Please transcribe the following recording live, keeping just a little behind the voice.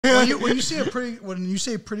When you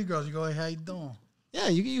say pretty girls, you go, hey, how you doing? Yeah,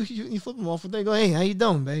 you flip them off with they go, hey, how you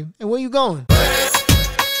doing, babe? And where you going?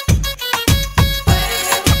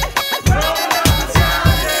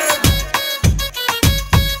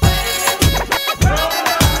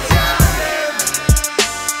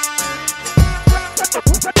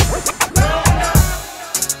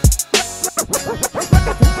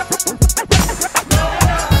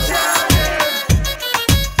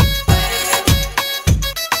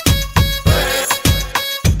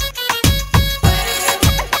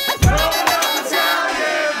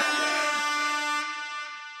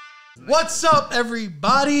 What's up,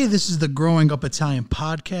 everybody? This is the Growing Up Italian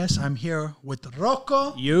podcast. I'm here with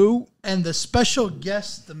Rocco. You. And the special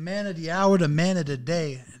guest, the man of the hour, the man of the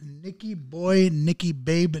day, Nicky Boy, Nicky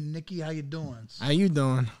Babe, and Nicky. How you doing? How you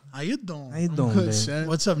doing? How you doing? How you doing, good, babe? Seth.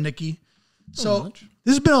 What's up, Nicky? So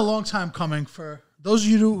this has been a long time coming. For those of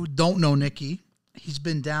you who don't know Nicky, he's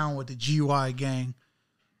been down with the GUI gang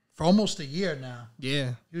for almost a year now.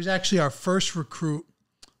 Yeah. He was actually our first recruit.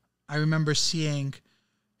 I remember seeing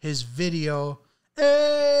his video.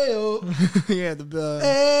 Ayo. Yeah, the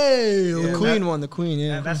Ayo. Queen one, the Queen,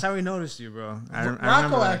 yeah. That's how we noticed you, bro. I remember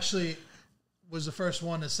Rocco that. actually was the first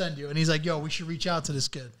one to send you, and he's like, yo, we should reach out to this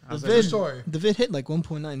kid. The True vid, story. the vid hit like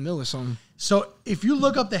 1.9 mil or something. So if you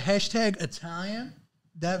look up the hashtag Italian,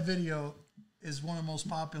 that video is one of the most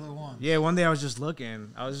popular ones. Yeah, one day I was just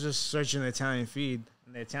looking. I was just searching the Italian feed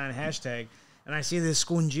and the Italian hashtag, and I see this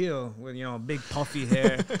Scungio with, big puffy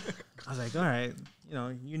hair. I was like, all right,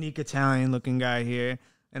 unique Italian-looking guy here.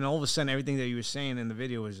 And all of a sudden, everything that you were saying in the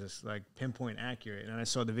video was just, like, pinpoint accurate. And I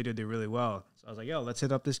saw the video did really well. So I was like, yo, let's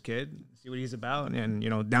hit up this kid, see what he's about,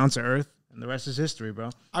 and, down to earth. And the rest is history, bro.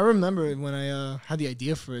 I remember when I had the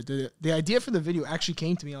idea for it. The idea for the video actually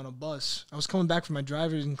came to me on a bus. I was coming back from my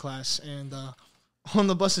driving class, and on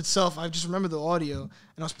the bus itself, I just remember the audio, and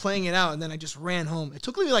I was playing it out, and then I just ran home. It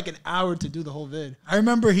took me like an hour to do the whole vid. I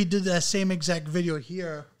remember he did that same exact video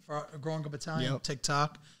here for Growing Up Italian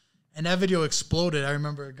TikTok, and that video exploded. I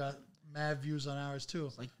remember it got mad views on ours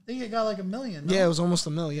too. I think it got like 1 million. No? Yeah, it was almost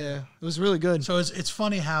 1 mil. Yeah, it was really good. So it's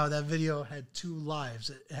funny how that video had 2 lives.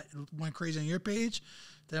 It went crazy on your page,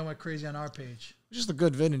 then it went crazy on our page. Just a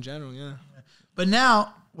good vid in general, yeah. But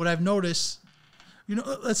now, what I've noticed,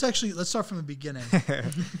 let's start from the beginning,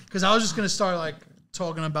 because I was just gonna start like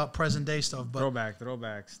talking about present day stuff. But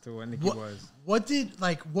throwbacks to what Nicky was.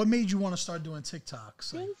 What made you want to start doing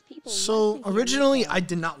TikToks? So originally, I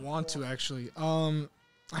did not want to actually.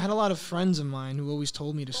 I had a lot of friends of mine who always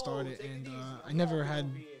told me to start it, and I never had,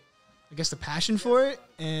 I guess, the passion for it.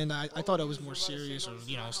 And I thought it was more serious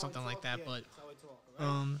or something like that. But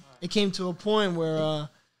it came to a point where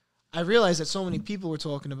I realized that so many people were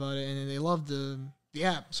talking about it and they loved the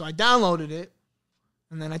app. So I downloaded it,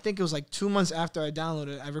 and then I think it was like 2 months after I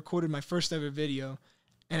downloaded it, I recorded my first ever video,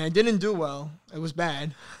 and I didn't do well. It was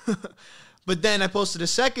bad. But then I posted a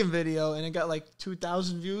second video, and it got like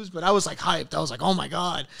 2,000 views. But I was like hyped. I was like, "Oh my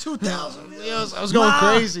god, 2,000 views!" I was going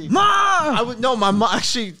crazy. Ma! My mom.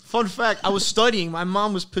 Actually, fun fact: I was studying. My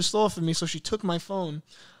mom was pissed off at me, so she took my phone.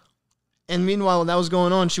 And meanwhile, when that was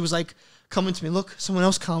going on, she was like coming to me. Look, someone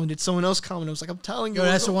else commented. Someone else commented. I was like, "I'm telling you." Yo,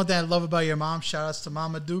 that's the one thing I love about your mom. Shout outs to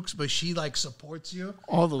Mama Dukes, but she like supports you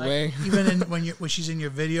all the way. Even when she's in your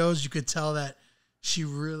videos, you could tell that she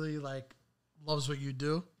really like loves what you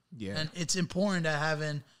do. Yeah, and it's important to have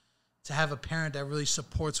a parent that really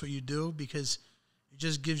supports what you do, because it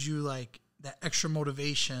just gives you like that extra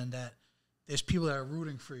motivation that there's people that are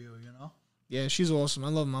rooting for you. Yeah, she's awesome. I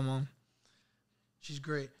love my mom. She's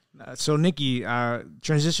great. So Nicky,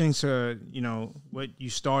 transitioning to what you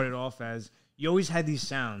started off as, you always had these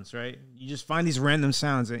sounds, right? You just find these random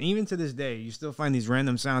sounds, and even to this day, you still find these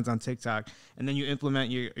random sounds on TikTok, and then you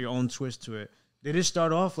implement your own twist to it. Did it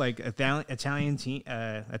start off like Italian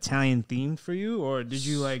themed for you, or did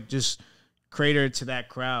you like just cater to that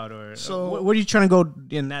crowd, or what are you trying to go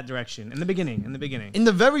in that direction in the beginning? In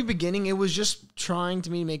the very beginning, it was just trying to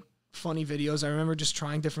make funny videos. I remember just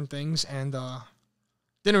trying different things, and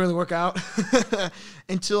didn't really work out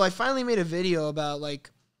until I finally made a video about like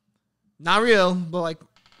not real, but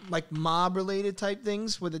like mob related type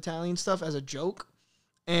things with Italian stuff as a joke,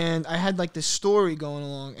 and I had like this story going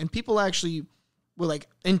along, and people actually were like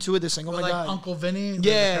into it. They're saying, "Oh my god, Uncle Vinny."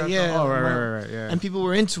 Yeah. Oh, right, yeah. And people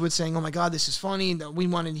were into it, saying, "Oh my god, this is funny." That we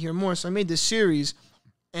wanted to hear more. So I made this series,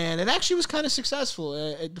 and it actually was kind of successful.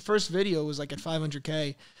 The first video was like at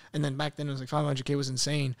 500K, and then back then it was like 500K was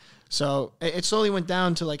insane. So it slowly went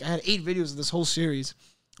down to like I had 8 videos of this whole series,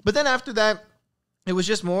 but then after that, it was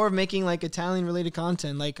just more of making like Italian related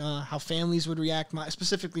content, like how families would react,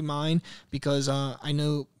 specifically mine, because I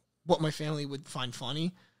knew what my family would find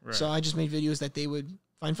funny. Right. So I just made videos that they would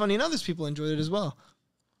find funny, and others people enjoyed it as well.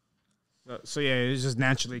 So yeah, it just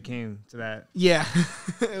naturally came to that. Yeah.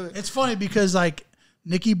 It's funny because like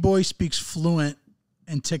Nicky Boy speaks fluent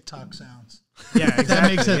in TikTok sounds. Yeah, exactly. That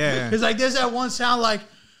makes sense. Yeah. Because like there's that one sound like,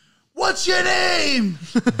 "What's your name?"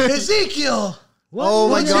 Ezekiel. Oh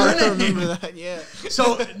my What's God, I your name? remember that. Yeah.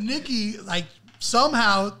 So Nicky like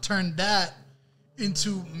somehow turned that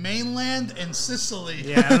into mainland and Sicily.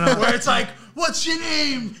 Yeah, I don't know. Where it's like, "What's your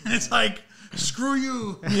name?" And it's like, "Screw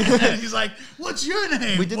you." And he's like, "What's your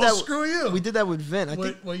name?" We did well, that. screw you. We did that with Vin. I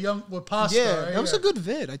think. with Pasta. Yeah, right? that was a good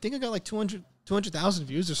vid. I think I got like 200,000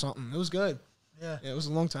 views or something. It was good. Yeah. Yeah, it was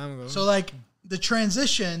a long time ago. So like the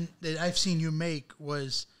transition that I've seen you make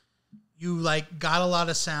was you like got a lot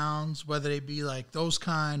of sounds, whether they be like those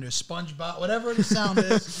kind or SpongeBob, whatever the sound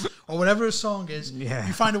is, or whatever the song is. Yeah.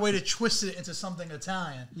 You find a way to twist it into something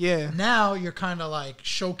Italian. Yeah. Now you're kind of like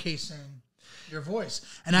showcasing your voice,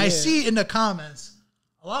 and I see in the comments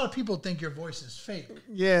a lot of people think your voice is fake.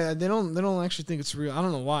 Yeah, they don't actually think it's real. I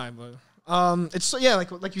don't know why, but it's so yeah,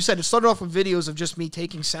 like you said, it started off with videos of just me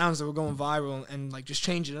taking sounds that were going viral and like just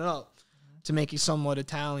changing it up to make it somewhat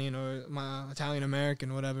Italian or my Italian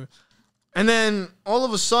American, whatever. And then all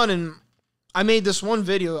of a sudden, I made this one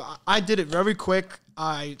video. I did it very quick.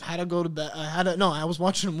 I had to go to bed. I was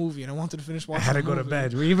watching a movie and I wanted to finish watching. I had to the go to movie.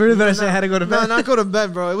 bed. Were you really about to say I had to go to bed? No, not go to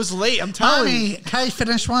bed, bro. It was late. I'm telling you. Can I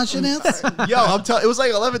finish watching it? Yo, it was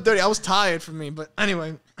like 11:30. I was tired for me, but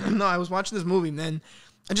anyway, no, I was watching this movie, man.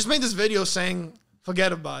 I just made this video saying,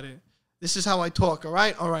 "Forget about it. This is how I talk." All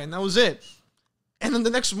right, and that was it. And then the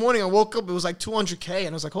next morning, I woke up. It was like 200K, and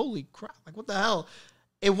I was like, "Holy crap! Like, what the hell?"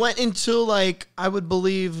 It went into like I would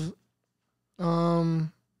believe,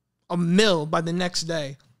 a mil by the next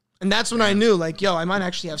day, and that's when I knew, like, yo, I might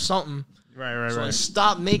actually have something. Right. So I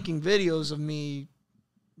stopped making videos of me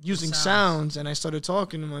using sounds, and I started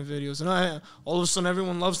talking in my videos, and all of a sudden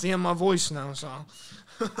everyone loves to hear my voice now. So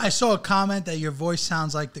I saw a comment that your voice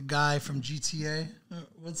sounds like the guy from GTA.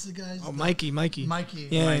 What's the guy's? oh, Mikey. Mikey.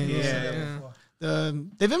 Yeah, You said that yeah. before.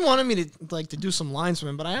 They've been wanting me to do some lines for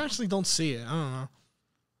him, but I actually don't see it. I don't know.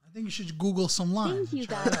 I think you should Google some lines. Things you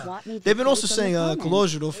guys want me to They've been also place in the saying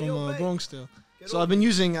comments. Cologero from Bronx still. So I've been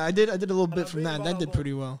using. I did a little bit from that. That did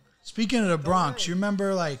pretty well. Speaking of the Bronx, you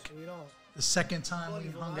remember like the second time we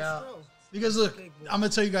hung out? Because look, I'm gonna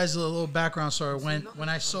tell you guys a little background story. When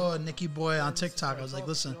I saw Nicky Boy on TikTok, I was like,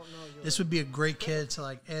 listen, this would be a great kid to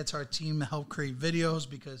like add to our team to help create videos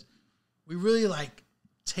because we really like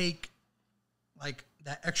take like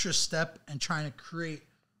that extra step and trying to create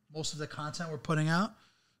most of the content we're putting out.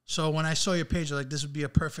 So when I saw your page, I was like, this would be a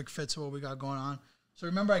perfect fit to what we got going on. So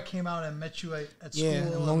remember, I came out and met you at school. Yeah,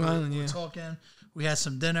 in Long Island, we were yeah. talking. We had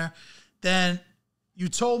some dinner. Then you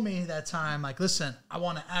told me that time, like, listen, I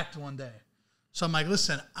want to act one day. So I'm like,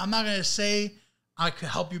 listen, I'm not going to say I could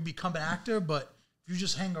help you become an actor, but if you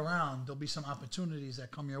just hang around, there'll be some opportunities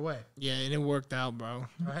that come your way. Yeah, and it worked out, bro.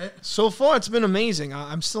 Right? So far, it's been amazing.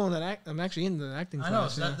 I'm still in that. I'm actually in the acting I know.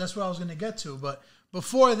 class. So Yeah. that's what I was going to get to. But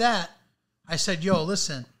before that, I said, yo,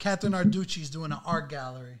 listen, Catherine Narducci's doing an art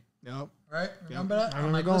gallery. Yep. Right? Remember that? I I'm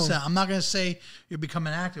remember like, going. listen, I'm not gonna say you'll become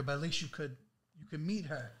an actor, but at least you could meet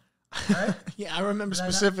her. Right? Yeah, I remember Did I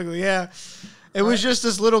not- specifically. Yeah, it was just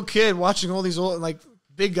this little kid watching all these old, like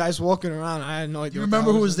big guys walking around. I had no idea. You what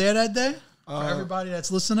remember that who was there that day? For Uh, everybody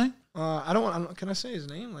that's listening? I don't want. Can I say his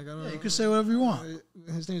name? Like I don't. Yeah, know. you can say whatever you want.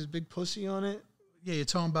 His name is Big Pussy on it. Yeah, you're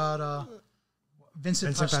talking about Vincent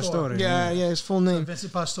Vincent Pastore. Pastore. Yeah, yeah, his full name.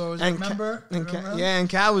 Vincent Pastore was And remember? and Remember him? yeah, and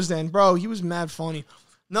Cal was then, bro. He was mad funny.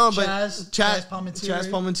 No, but Chaz Palminteri. Chaz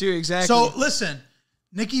Palminteri, exactly. So listen,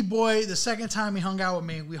 Nicky Boy, the second time he hung out with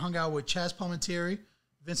me, we hung out with Chaz Palminteri,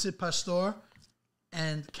 Vincent Pastore,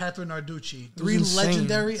 and Catherine Narducci. Three insane.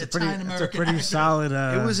 legendary It's a Italian-American pretty actors. solid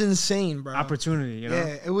it was insane, bro. opportunity. You know?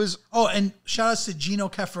 Yeah, it was. Oh, and shout outs to Gino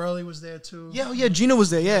Caffarelli was there too. Yeah, Gino was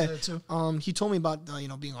there. Yeah, there too. he told me about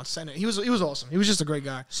being on set. He was awesome. He was just a great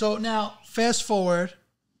guy. So now, fast forward,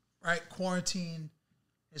 right? Quarantine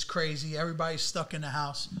is crazy. Everybody's stuck in the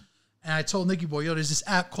house. And I told Nicky Boy, yo, there's this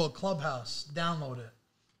app called Clubhouse. Download it.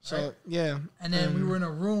 So Right. yeah, And then we were in a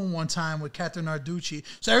room one time with Catherine Narducci.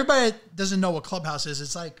 So everybody that doesn't know what Clubhouse is.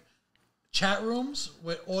 It's like chat rooms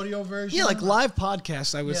with audio version. yeah, like live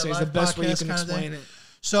podcast. I would Yeah, say is the live best way you podcast can kinda explain thing. it.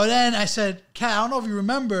 So then I said, Kat, I don't know if you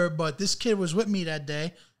remember, but this kid was with me that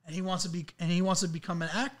day, and he wants to become an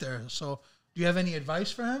actor. So do you have any advice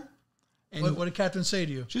for him? And What did Catherine say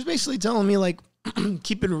to you? she was basically telling me like,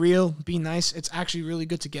 keep it real, be nice. It's actually really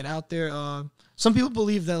good to get out there. Some people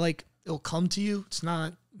believe that like it'll come to you. It's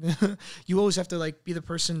not. You always have to like be the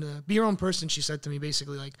person to be your own person. She said to me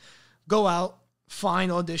basically like, go out,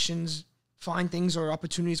 find auditions, find things or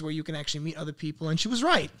opportunities where you can actually meet other people. And she was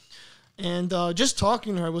right. And just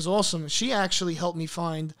talking to her was awesome. She actually helped me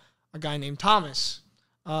find a guy named Thomas.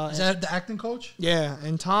 Is that the acting coach? Yeah,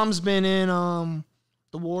 and Tom's been in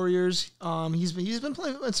The Warriors. He's been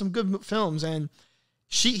playing in some good films, and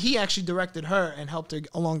he actually directed her and helped her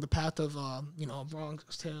along the path of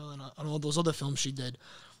Bronx Tale and all those other films she did.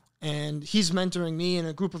 And he's mentoring me and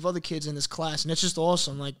a group of other kids in this class, and it's just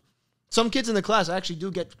awesome. Like, some kids in the class actually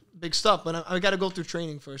do get big stuff, but I got to go through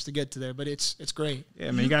training first to get to there. But it's great.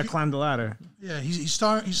 Yeah, man, you got to climb the ladder. Yeah, he's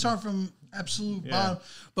starting from absolute bottom.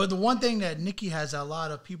 But the one thing that Nicky has that a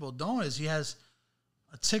lot of people don't is he has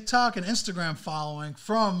a TikTok and Instagram following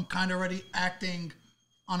from kind of already acting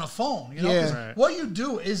on a phone. You know, Yeah. Right. What you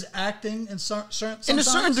do is acting in certain In a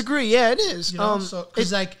certain degree, yeah, it is. You know,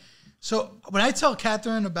 so when I tell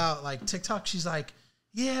Catherine about like TikTok, she's like,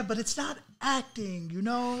 "Yeah, but it's not acting," you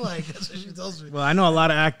know, like that's what she tells me. Well, I know a lot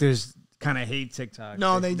of actors kind of hate TikTok.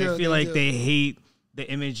 No, they do. They feel like they hate the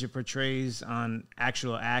image it portrays on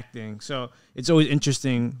actual acting. So it's always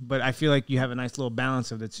interesting, but I feel like you have a nice little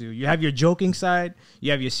balance of the two. You have your joking side, you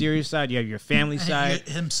have your serious side, you have your family side.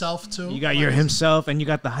 Himself too. You got your himself, and you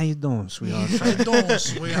got the how you doing, sweetheart. How you doing,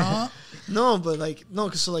 sweetheart? No, but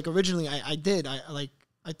because originally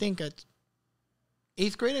I think at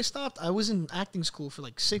 8th grade I stopped. I was in acting school for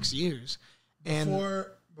like 6 years, and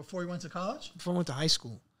before you went to college. Before I went to high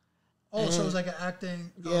school. Oh, so it was like an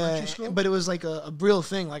acting elementary school? But it was like a real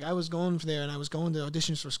thing. Like, I was going there, and I was going to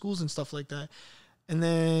auditions for schools and stuff like that. And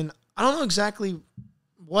then, I don't know exactly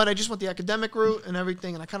what. I just went the academic route and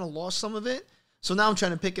everything, and I kind of lost some of it. So now I'm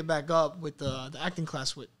trying to pick it back up with the acting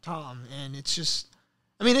class with Tom. And it's just,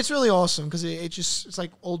 I mean, it's really awesome because it's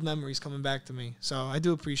like old memories coming back to me. So I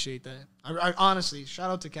do appreciate that. I honestly,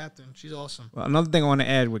 shout out to Catherine. She's awesome. Well, another thing I want to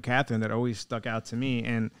add with Catherine that always stuck out to me,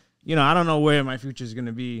 and you know, I don't know where my future is going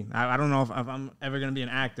to be. I don't know if I'm ever going to be an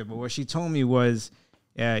actor, but what she told me was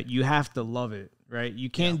you have to love it, right?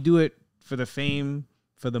 You can't do it for the fame,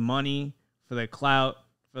 for the money, for the clout,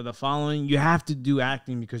 for the following. You have to do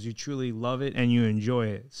acting because you truly love it and you enjoy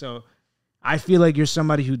it. So I feel like you're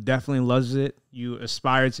somebody who definitely loves it. You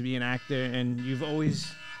aspire to be an actor, and you've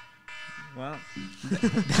always... Well,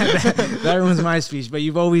 that ruins my speech, but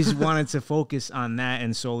you've always wanted to focus on that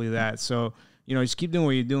and solely that. So... you know, just keep doing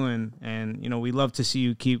what you're doing, and you know, we love to see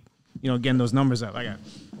you keep, you know, getting those numbers up.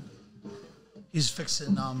 He's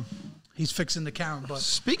fixing the camera. But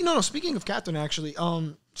speaking of Catherine, actually,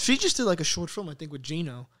 she just did like a short film, I think, with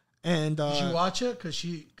Gino. And did you watch it?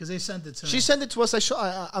 Because they sent it to me. She sent it to us.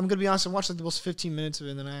 I'm gonna be honest. I watched like the most 15 minutes of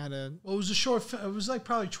it, and then I had a. Well, it was a short. It was like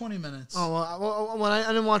probably 20 minutes. Oh well, I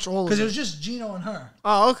didn't watch all of it because it was just Gino and her.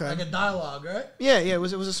 Oh, okay. Like a dialogue, right? Yeah. It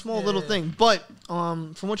was a small little thing, but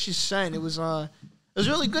from what she's saying, it was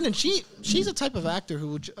really good. And she's a type of actor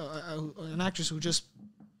an actress who just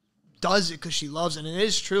does it because she loves it, and it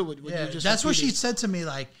is true. What you just that's what she said to me.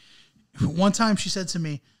 Like one time, she said to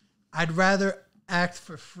me, "I'd rather act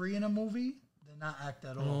for free in a movie than not act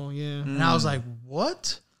at all." Oh yeah. And I was like,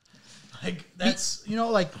 "What?" Like that's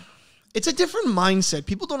like it's a different mindset.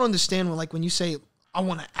 People don't understand when you say I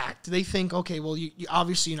want to act, they think, okay, well, you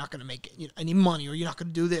obviously you're not going to make any money, or you're not going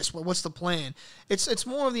to do this. Well, what's the plan? It's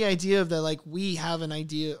more of the idea of that, like, we have an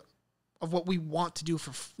idea of what we want to do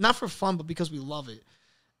not for fun, but because we love it.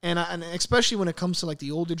 And especially when it comes to like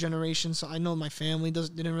the older generation. So I know my family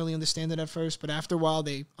didn't really understand it at first, but after a while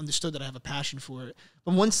they understood that I have a passion for it.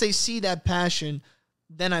 But once they see that passion,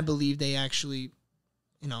 then I believe they actually,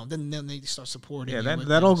 then they start supporting. Yeah,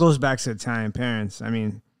 that all goes back to Italian parents. I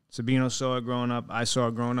mean, Sabino saw it growing up. I saw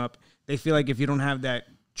it growing up. They feel like if you don't have that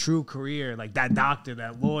true career, like that doctor,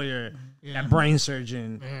 that lawyer, that brain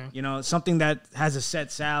surgeon, something that has a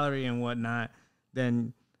set salary and whatnot,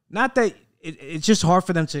 then not that it's just hard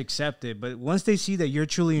for them to accept it. But once they see that you're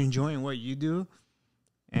truly enjoying what you do,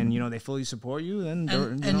 and they fully support you, then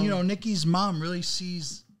Nicky's mom really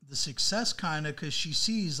sees the success kind of because she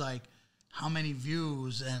sees like how many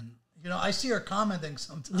views and. I see her commenting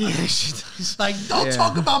sometimes. Yeah, she does. Like, don't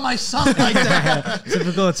talk about my son like that.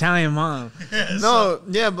 Typical Italian mom.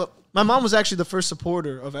 But my mom was actually the first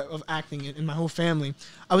supporter of acting in my whole family.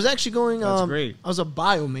 I was actually going. That's great. I was a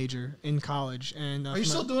bio major in college, and are you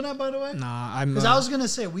still doing that, by the way? Nah, I'm. Because I was gonna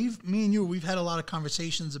say me and you, we've had a lot of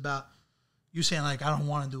conversations about you saying like I don't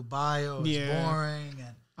want to do bio. It's boring.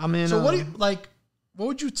 And I'm in. So what do you like? What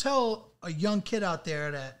would you tell a young kid out there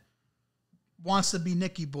that wants to be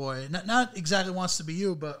Nicky Boy, not exactly wants to be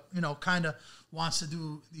you, but kind of wants to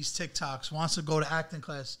do these TikToks, wants to go to acting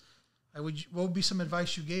class? What would be some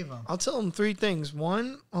advice you gave him? I'll tell him 3 things.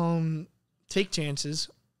 1, take chances,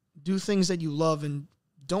 do things that you love, and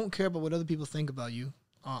don't care about what other people think about you.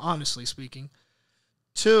 honestly speaking.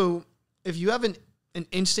 2, if you have an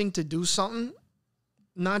instinct to do something,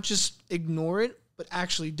 not just ignore it, but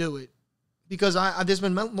actually do it. Because there's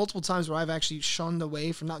been multiple times where I've actually shunned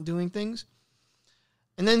away from not doing things.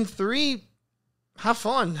 And then 3, have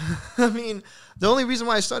fun. I mean, the only reason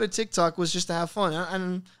why I started TikTok was just to have fun.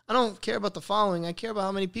 And I don't care about the following. I care about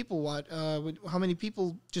how many people watch, how many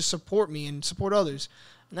people just support me and support others.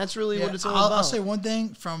 And that's really what it's all about. I'll say one thing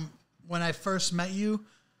from when I first met you.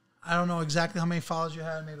 I don't know exactly how many followers you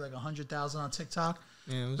had, maybe like 100,000 on TikTok.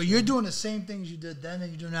 Yeah, but you're doing the same things you did then that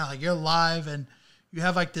you do now. Like you're live and you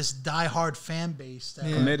have like this diehard fan base. That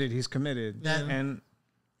committed. He's committed. And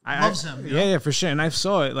loves him. Yeah, for sure. And I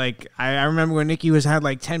saw it. Like I remember when Nicky had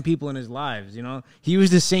like 10 people in his lives. You know, he was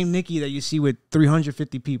the same Nicky that you see with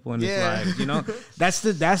 350 people in his lives. You know, that's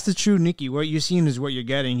the true Nicky. What you're seeing is what you're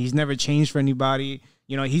getting. He's never changed for anybody.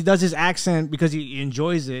 You know, he does his accent because he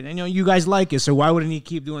enjoys it, and you know you guys like it. So why wouldn't he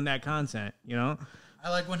keep doing that content? You know, I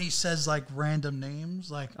like when he says like random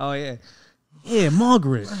names, like yeah,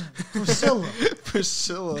 Margaret,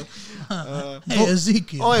 Priscilla. Hey,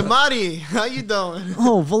 Ezekiel. Oh, hey, Marty, how you doing?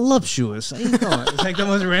 Oh, voluptuous. How you doing? It's like the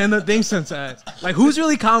most random thing sometimes. Like, who's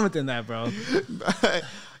really commenting that, bro?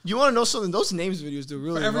 You want to know something? Those names videos do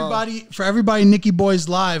really well. For everybody, Nicky Boys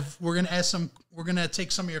Live, we're gonna ask some. We're gonna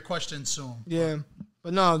take some of your questions soon. Yeah.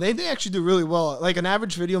 But no, they actually do really well. Like an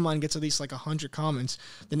average video of mine gets at least like 100 comments.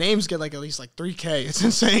 The names get like at least like 3K. It's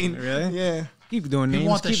insane. Really? Yeah. Keep doing names. People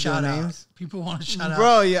want the Keep shout doing out. Names. People want to shout out.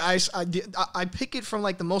 Bro, yeah, I pick it from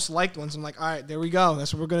like the most liked ones. I'm like, all right, there we go.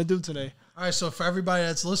 That's what we're gonna do today. All right, so for everybody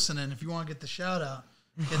that's listening, if you want to get the shout out,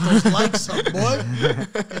 get those likes up, boy.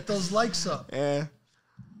 Get those likes up. Yeah.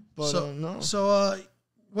 But no. So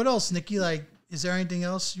what else, Nicky? Like, is there anything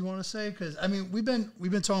else you want to say? Because I mean, we've been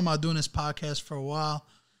talking about doing this podcast for a while.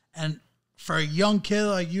 And for a young kid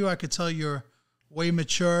like you, I could tell you're way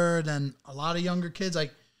mature than a lot of younger kids.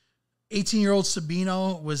 Like 18-year-old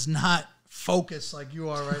Sabino was not focused like you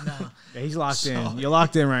are right now. Yeah, he's locked in. You're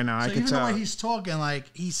locked in right now. I can tell. The way he's talking, like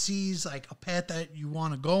he sees like a path that you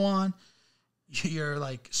want to go on. You're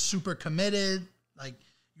like super committed. Like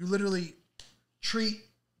you literally treat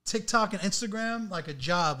TikTok and Instagram like a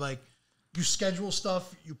job. Like you schedule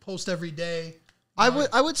stuff, you post every day. I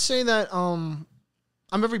would say that I'm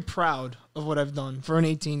very proud of what I've done for an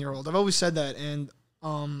 18-year-old. I've always said that, and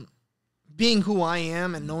being who I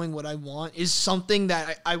am and knowing what I want is something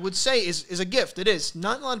that I would say is a gift. It is.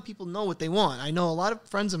 Not a lot of people know what they want. I know a lot of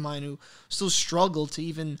friends of mine who still struggle to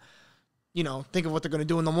even, you know, think of what they're going to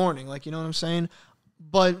do in the morning. Like, you know what I'm saying?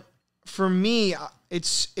 But for me,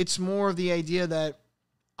 it's more of the idea that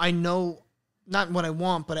I know not what I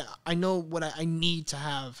want, but I know what I need to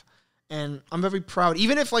have. And I'm very proud.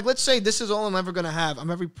 Even if, like, let's say this is all I'm ever going to have, I'm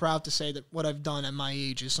very proud to say that what I've done at my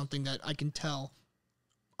age is something that I can tell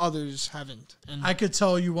others haven't. And I could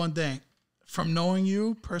tell you one thing. From knowing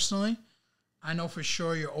you personally, I know for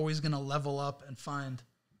sure you're always going to level up and find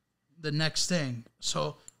the next thing.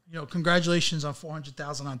 So, you know, congratulations on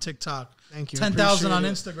 400,000 on TikTok. Thank you. 10,000 on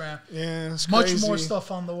Instagram. Yeah, it's much crazy. more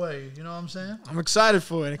stuff on the way. You know what I'm saying? I'm excited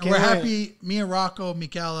for it. We're happy. Me and Rocco,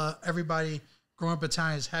 Michaela, everybody growing up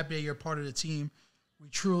Italian is happy that you're part of the team. We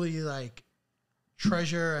truly like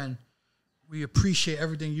treasure and we appreciate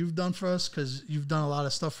everything you've done for us because you've done a lot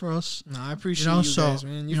of stuff for us. No, I appreciate you guys,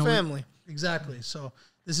 man. Your family. Exactly. So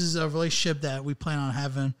this is a relationship that we plan on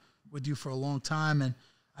having with you for a long time. And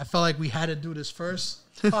I felt like we had to do this first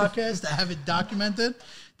podcast to have it documented.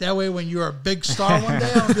 That way, when you're a big star one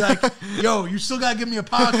day, I'll be like, yo, you still got to give me a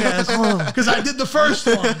podcast because I did the first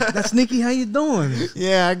one. That's Nicky. How you doing?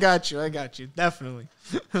 Yeah, I got you. Definitely.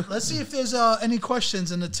 Let's see if there's any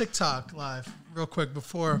questions in the TikTok live real quick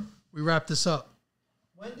before we wrap this up.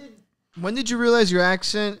 When did you realize your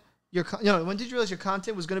accent... when did you realize your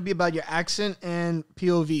content was going to be about your accent and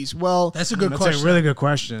POVs? Well, that's a good question. That's a really good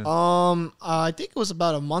question. I think it was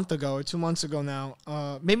about a month ago or 2 months ago now,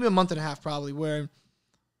 maybe a month and a half probably, where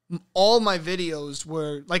all my videos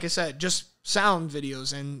were, like I said, just sound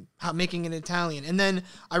videos and making it Italian. And then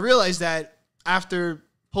I realized that after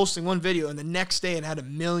posting one video and the next day it had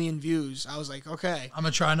 1 million views, I was like, okay, I'm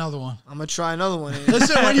gonna try another one.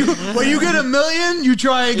 Listen, when you get 1 million, you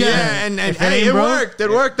try again. Yeah, and hey, it worked. It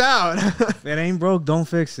worked out. If it ain't broke, don't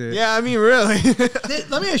fix it. Yeah, I mean, really.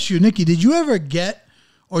 Let me ask you, Nicky, did you ever get,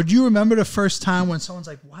 or do you remember the first time when someone's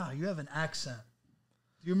like, wow, you have an accent?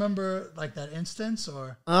 Do you remember like that instance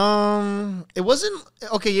or? It wasn't,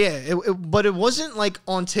 okay, yeah, but it wasn't like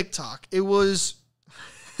on TikTok. It was,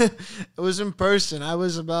 it was in person. I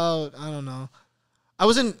was about, I don't know. I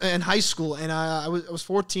was in high school and I was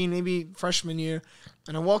 14, maybe freshman year.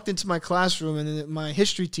 And I walked into my classroom and my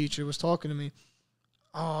history teacher was talking to me.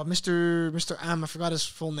 Mr. M. I forgot his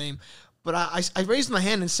full name, but I raised my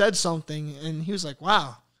hand and said something, and he was like,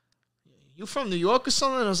 "Wow, you from New York or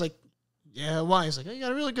something?" And I was like, "Yeah, why?" He's like, "Oh, you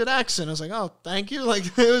got a really good accent." I was like, "Oh, thank you." Like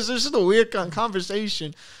it was just a weird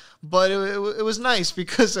conversation, but it was nice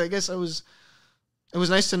because I guess it was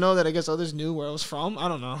nice to know that I guess others knew where I was from. I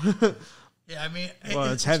don't know. Yeah, I mean,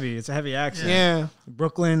 Well, it's heavy. It's a heavy accent. Yeah.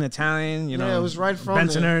 Brooklyn, Italian, you know. Yeah, it was right from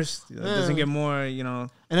Bensonhurst. It Yeah. doesn't get more, you know,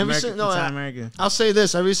 And every Italian American. I'll say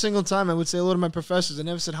this every single time I would say hello to my professors. I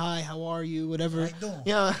never said hi, how are you, whatever. How you doing?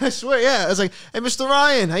 Yeah, I swear. Yeah, I was like, "Hey, Mr.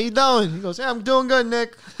 Ryan, how you doing?" He goes, "Yeah, I'm doing good,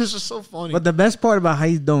 Nick." It's just so funny. But the best part about how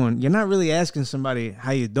you doing, you're not really asking somebody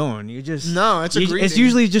how you doing. You just No, it's a greeting. It's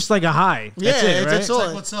usually just like a hi. Yeah, That's it, right? that's all. It's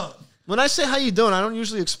like, what's up? When I say how you doing, I don't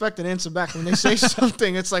usually expect an answer back. When they say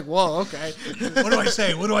something, it's like, whoa, okay. What do I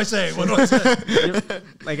say? What do I say? What do I say?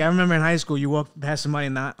 Like I remember in high school, you walk past somebody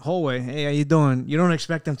in the hallway. Hey, how you doing? You don't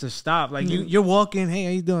expect them to stop. Like you're walking. Hey, how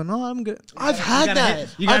you doing? Oh, I'm good. I've had that.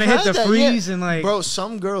 You gotta I've hit had the that, freeze yeah. and like. Bro,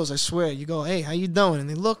 some girls, I swear, you go, "Hey, how you doing?" And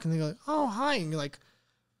they look and they go, "Oh, hi." And you're like,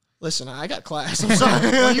 "Listen, I got class. I'm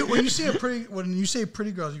sorry." when you say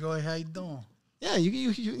pretty girls, you go, "Hey, how you doing?" Yeah,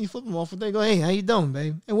 you flip them off. They go, "Hey, how you doing,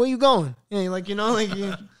 babe? Hey, where you going?" Yeah, like you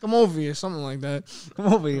come over here, something like that.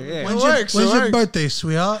 Come over here. Yeah. When's your birthday,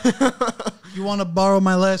 sweetheart? You want to borrow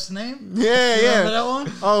my last name? Yeah, You yeah. remember that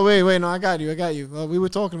one? Oh wait, no, I got you. We were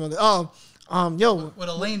talking about that. Yo, With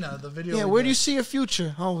Elena, the video. yeah, we where did. do you see your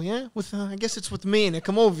future? Oh yeah, with I guess it's with me. And they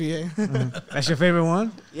come over here. That's your favorite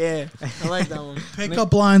one? Yeah, I like that one. Pick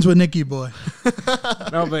up lines with Nicky Boy?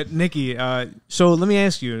 No, but Nikki. So let me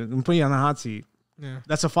ask you. Let me put you on the hot seat. Yeah.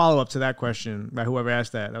 That's a follow up to that question by whoever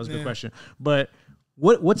asked that. That was a good Yeah. question. But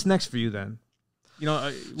what's next for you then? You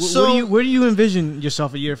know, So- where do you envision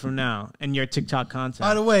yourself a year from now and your TikTok content?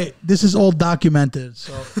 By the way, this is all documented,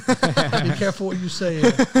 so be careful what you say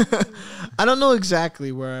here. I don't know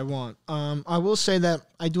exactly where I want. I will say that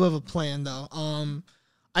I do have a plan though.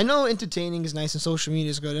 I know entertaining is nice and social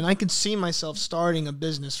media is good, and I could see myself starting a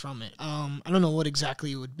business from it. I don't know what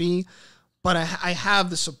exactly it would be, but I have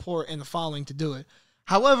the support and the following to do it.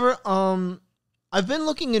 However, I've been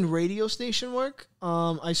looking in radio station work.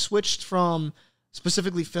 I switched from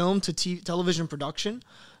specifically film to television production.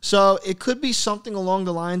 So it could be something along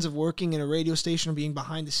the lines of working in a radio station or being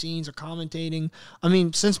behind the scenes or commentating. I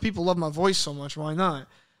mean, since people love my voice so much, why not?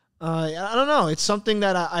 I don't know. It's something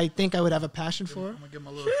that I think I would have a passion for. I'm gonna give him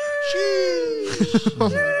a little.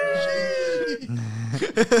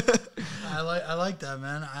 I like that,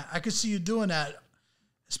 man. I could see you doing that,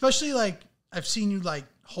 especially like I've seen you like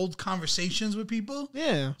hold conversations with people.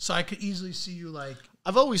 Yeah. So I could easily see you like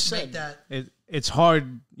I've always make said that. It's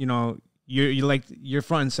hard, you know. You're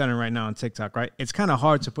front and center right now on TikTok, right? It's kind of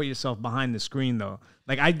hard to put yourself behind the screen though.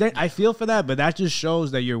 Like I feel for that, but that just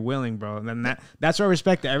shows that you're willing, bro. And that's where I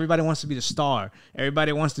respect it. Everybody wants to be the star.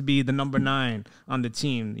 Everybody wants to be the number 9 on the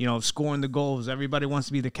team. You know, scoring the goals. Everybody wants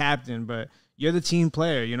to be the captain, but you're the team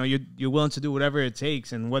player. You know, you're willing to do whatever it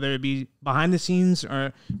takes, and whether it be behind the scenes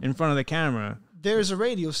or in front of the camera. there's a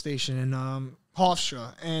radio station in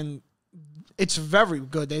Hofstra, and it's very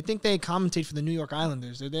good. They think they commentate for the New York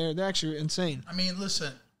Islanders. They're actually insane. I mean,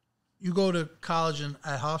 listen, you go to college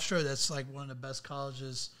at Hofstra. That's like one of the best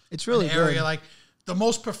colleges. It's really in the area. good. Like the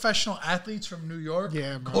most professional athletes from New York.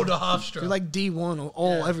 Yeah, bro. Go to Hofstra. They're like D1,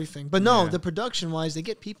 all everything. But no, the production wise, they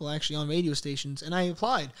get people actually on radio stations, and I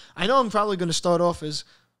applied. I know I'm probably going to start off as,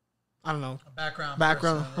 I don't know, a background.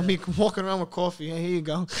 background. person, I'll be walking around with coffee. Hey, here you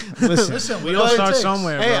go. Listen, we all Whatever it start takes.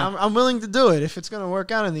 somewhere, Hey, bro. I'm willing to do it if it's going to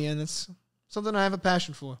work out in the end. It's something I have a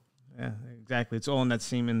passion for. Yeah, exactly. It's all in that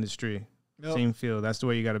same industry, Yep. same field. That's the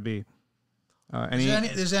way you got to be.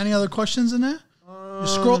 Is there any other questions in there?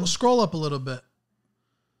 Just scroll up a little bit.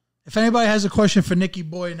 If anybody has a question for Nicky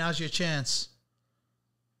Boy, now's your chance.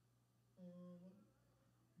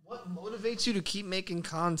 What motivates you to keep making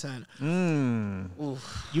content?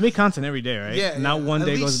 You make content every day, right? Yeah. Not one At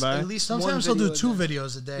day least- goes by. At least Sometimes one he'll do video 2 a day.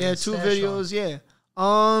 videos a day. Yeah, and 2 stash videos.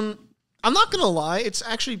 on. Yeah. I'm not gonna lie. It's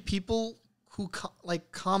actually people who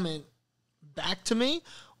comment back to me,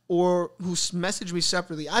 or who message me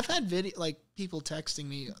separately. I've had people texting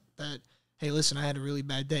me that, hey, listen, I had a really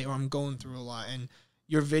bad day, or I'm going through a lot, and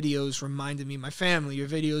your videos reminded me of my family. Your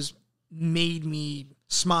videos made me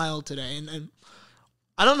smile today, and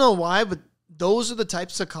I don't know why, but those are the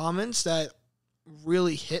types of comments that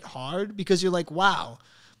really hit hard, because you're like, wow.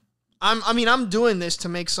 I'm doing this to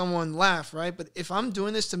make someone laugh, right? But if I'm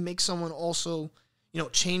doing this to make someone also,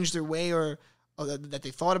 change their way or that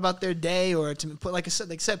they thought about their day, or to put, like I said,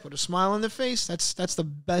 put a smile on their face. That's the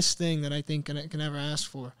best thing that I think can ever ask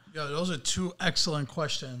for. Yo, those are two excellent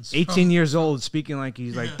questions. 18 years old, speaking like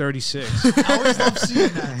he's like 36. I always love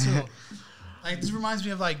seeing that too. Like, this reminds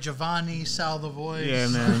me of like Giovanni, Sal the Voice. Yeah,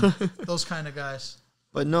 man. Those kind of guys.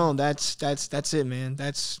 But no, that's it, man.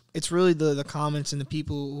 It's really the comments and the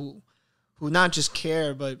people who not just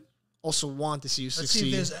care but also want to see you Let's succeed. see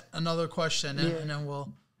if there's another question, and then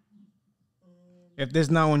we'll. If there's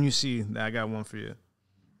not one you see, I got one for you.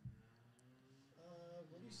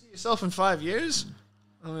 Where do you see yourself in 5 years?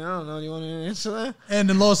 I mean, I don't know. Do you want to answer that? And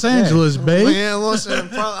in Los Angeles, babe. Yeah, listen,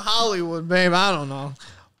 probably Hollywood, babe. I don't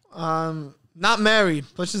know. Not married.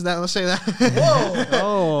 Let's say that. Whoa.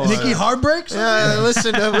 Oh, Nikki Heartbreaks? Yeah,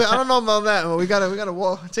 listen. I don't know about that. But we gotta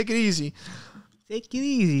walk. Take it easy. take it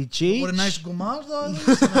easy, G. What a nice gomage, though.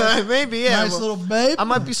 Maybe, yeah. Nice little babe. I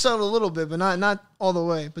might be settled a little bit, but not all the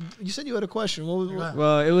way. But you said you had a question. What was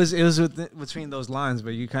Well, it was between those lines, but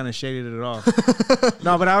you kind of shaded it off.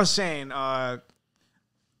 No, but I was saying,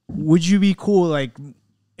 would you be cool, like,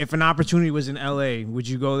 if an opportunity was in LA, would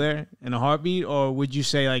you go there in a heartbeat, or would you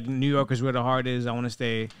say, like, New York is where the heart is, I want to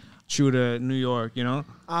stay true to New York, you know?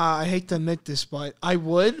 I hate to admit this, but I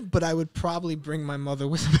would probably bring my mother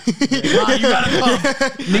with me. You gotta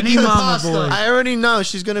come. Nikki Mama pasta. boy. I already know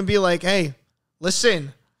she's gonna be like, "Hey,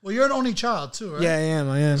 listen." Well, you're an only child too, right? Yeah,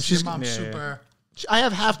 I am. She's She's. mom's yeah, super. I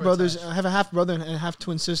have half Super brothers. attached. I have a half brother and half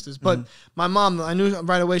twin sisters. But my mom, I knew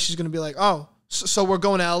right away she's gonna be like, "Oh, so we're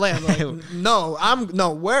going to LA." I'm like,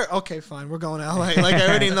 "No, where? Okay, fine, we're going to LA." Like I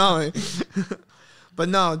already know it. But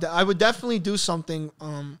no, I would definitely do something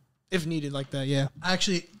if needed like that. Yeah.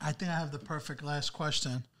 Actually, I think I have the perfect last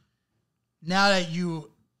question. Now that you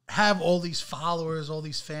have all these followers, all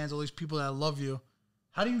these fans, all these people that love you,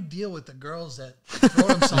 how do you deal with the girls that throw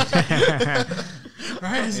themselves at you?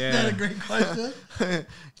 Right? Isn't that a great question?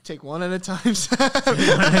 Take one at a time.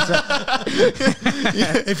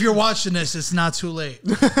 If you're watching this, it's not too late.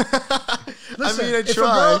 Listen, I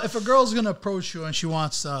try. If a girl's gonna approach you and she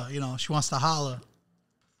wants to holler,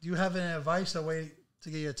 do you have any advice, a way to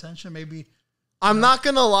get your attention? Maybe. I'm not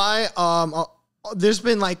gonna lie. There's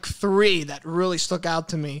been like 3 that really stuck out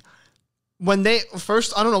to me. When they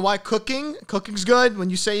first, I don't know why, cooking's good. When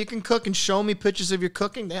you say you can cook and show me pictures of your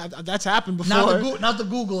cooking, that's happened before. Not the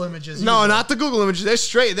Google images. No, either. not the Google images. They're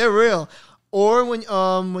straight. They're real. Or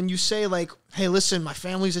when you say like, "Hey, listen, my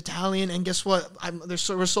family's Italian, and guess what?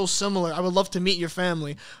 We're so similar. I would love to meet your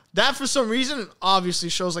family." That for some reason obviously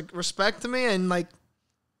shows like respect to me, and like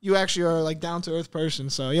you actually are like down to earth person.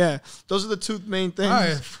 So yeah, those are the 2 main things.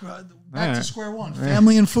 All right, back to square one: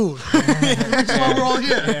 family and food. That's why we're all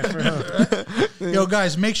here. Yeah, for real. Yo,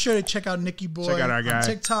 guys, make sure to check out Nicky Boy Check out our guy. on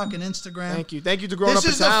TikTok and Instagram. Thank you to Grown This Up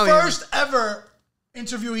is Italian. the first ever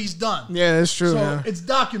interview he's done. Yeah, that's true. So yeah. it's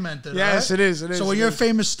documented. Yes, right? it is. It is. So when it you're a is.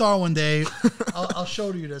 famous star one day, I'll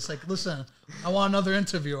show you this. Like, listen, I want another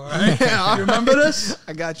interview. All right? Yeah. You remember this?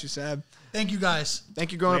 I got you, Sab. Thank you, guys.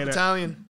 Thank you, Grown Up Later. Italian.